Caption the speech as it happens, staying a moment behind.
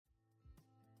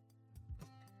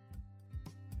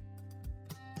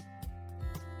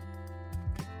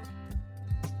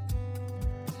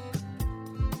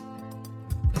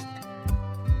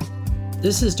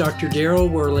This is Dr.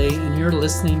 Daryl Worley, and you're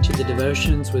listening to the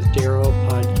Devotions with Daryl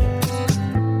podcast.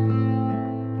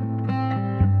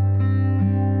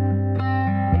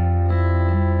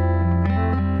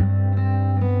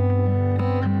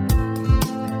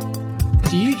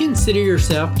 Do you consider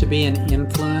yourself to be an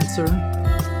influencer?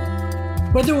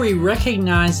 Whether we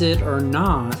recognize it or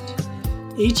not,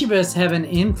 each of us have an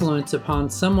influence upon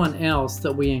someone else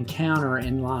that we encounter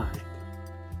in life.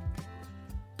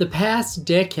 The past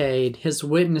decade has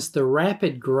witnessed the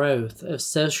rapid growth of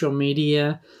social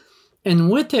media, and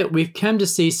with it, we've come to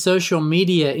see social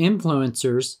media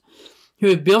influencers who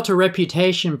have built a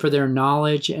reputation for their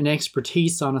knowledge and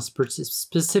expertise on a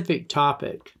specific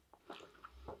topic.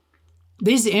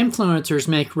 These influencers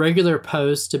make regular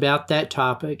posts about that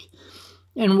topic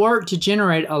and work to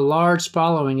generate a large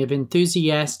following of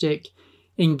enthusiastic,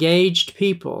 engaged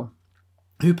people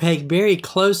who pay very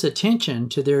close attention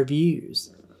to their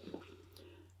views.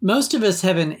 Most of us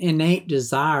have an innate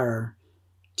desire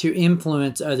to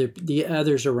influence the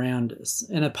others around us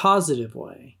in a positive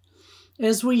way,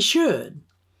 as we should.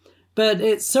 But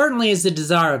it certainly is a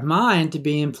desire of mine to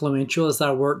be influential as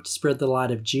I work to spread the light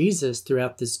of Jesus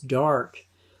throughout this dark,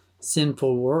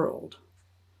 sinful world.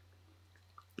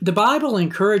 The Bible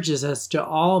encourages us to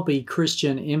all be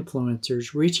Christian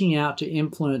influencers, reaching out to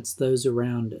influence those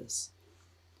around us.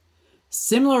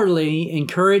 Similarly,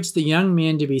 encourage the young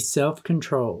men to be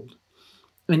self-controlled.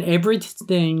 In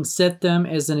everything, set them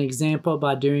as an example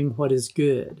by doing what is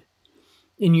good.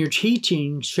 In your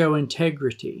teaching, show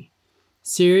integrity,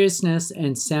 seriousness,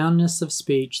 and soundness of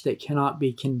speech that cannot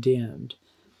be condemned,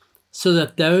 so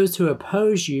that those who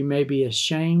oppose you may be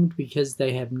ashamed because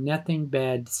they have nothing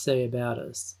bad to say about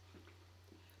us.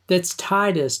 That's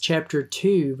Titus chapter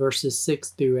 2, verses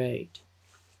 6 through 8.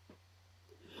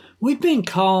 We've been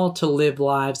called to live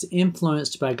lives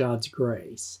influenced by God's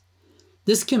grace.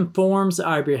 This conforms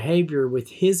our behavior with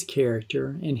His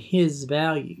character and His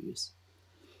values.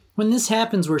 When this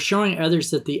happens, we're showing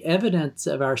others that the evidence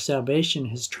of our salvation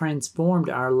has transformed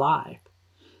our life.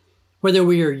 Whether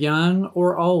we are young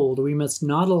or old, we must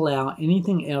not allow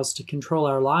anything else to control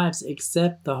our lives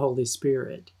except the Holy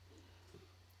Spirit.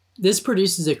 This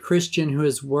produces a Christian who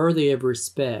is worthy of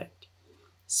respect,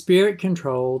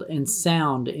 Spirit-controlled, and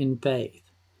sound in faith.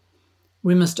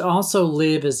 We must also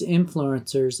live as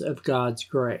influencers of God's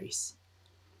grace.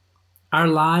 Our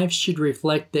lives should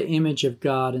reflect the image of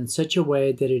God in such a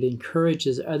way that it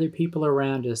encourages other people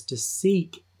around us to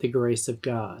seek the grace of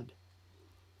God.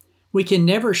 We can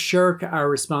never shirk our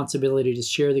responsibility to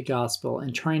share the gospel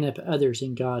and train up others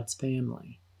in God's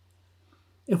family.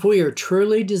 If we are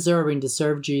truly deserving to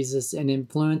serve Jesus and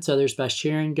influence others by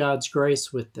sharing God's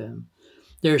grace with them,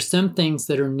 there are some things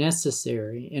that are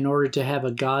necessary in order to have a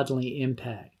godly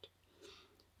impact.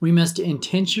 We must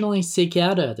intentionally seek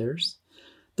out others.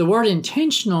 The word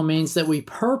intentional means that we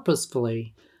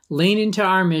purposefully lean into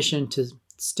our mission to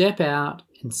step out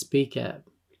and speak up.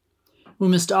 We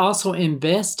must also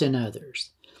invest in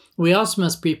others. We also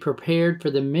must be prepared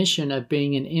for the mission of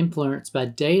being an influence by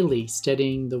daily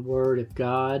studying the Word of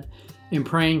God and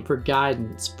praying for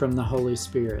guidance from the Holy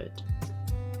Spirit.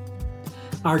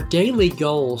 Our daily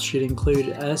goals should include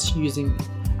us using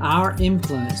our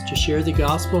influence to share the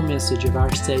gospel message of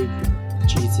our Savior,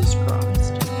 Jesus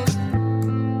Christ.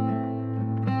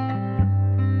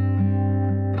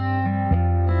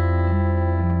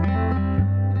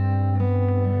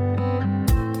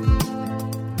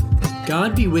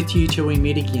 God be with you till we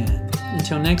meet again.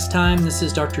 Until next time, this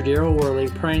is Dr. Daryl Worley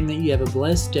praying that you have a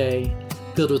blessed day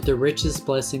filled with the richest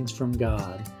blessings from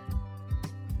God.